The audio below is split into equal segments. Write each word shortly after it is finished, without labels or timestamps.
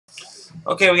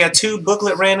Okay, we got 2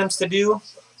 booklet randoms to do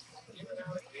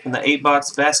in the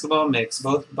 8-box basketball mix.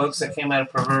 Both books that came out of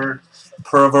Pervert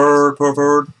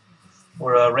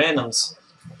were randoms.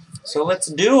 So let's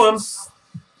do them.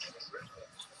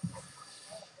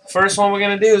 First one we're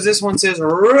going to do is this one says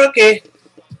Rookie.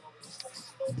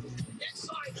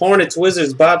 Hornets,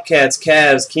 Wizards, Bobcats,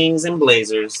 Cavs, Kings, and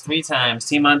Blazers. 3 times.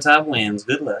 Team on top wins.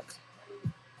 Good luck.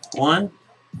 1,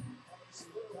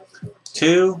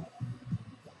 2,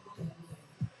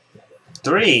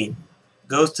 3.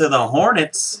 Goes to the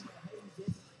Hornets.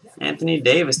 Anthony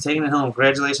Davis taking it home.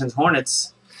 Congratulations,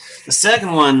 Hornets. The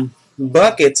second one,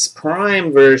 Buckets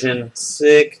Prime version.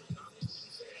 Sick.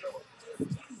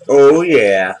 Oh,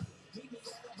 yeah.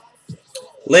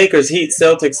 Lakers, Heat,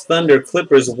 Celtics, Thunder,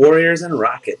 Clippers, Warriors, and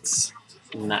Rockets.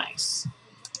 Nice.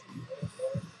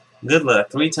 Good luck.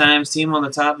 3 times. Team on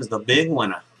the top is the big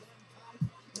winner.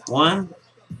 1,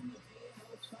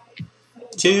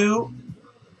 2.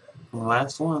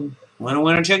 Last one. Winner,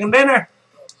 winner, chicken dinner.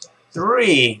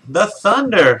 3. The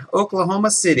Thunder,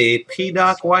 Oklahoma City,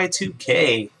 PDoc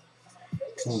Y2K.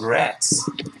 Congrats.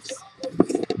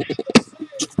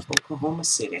 Oklahoma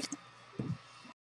City.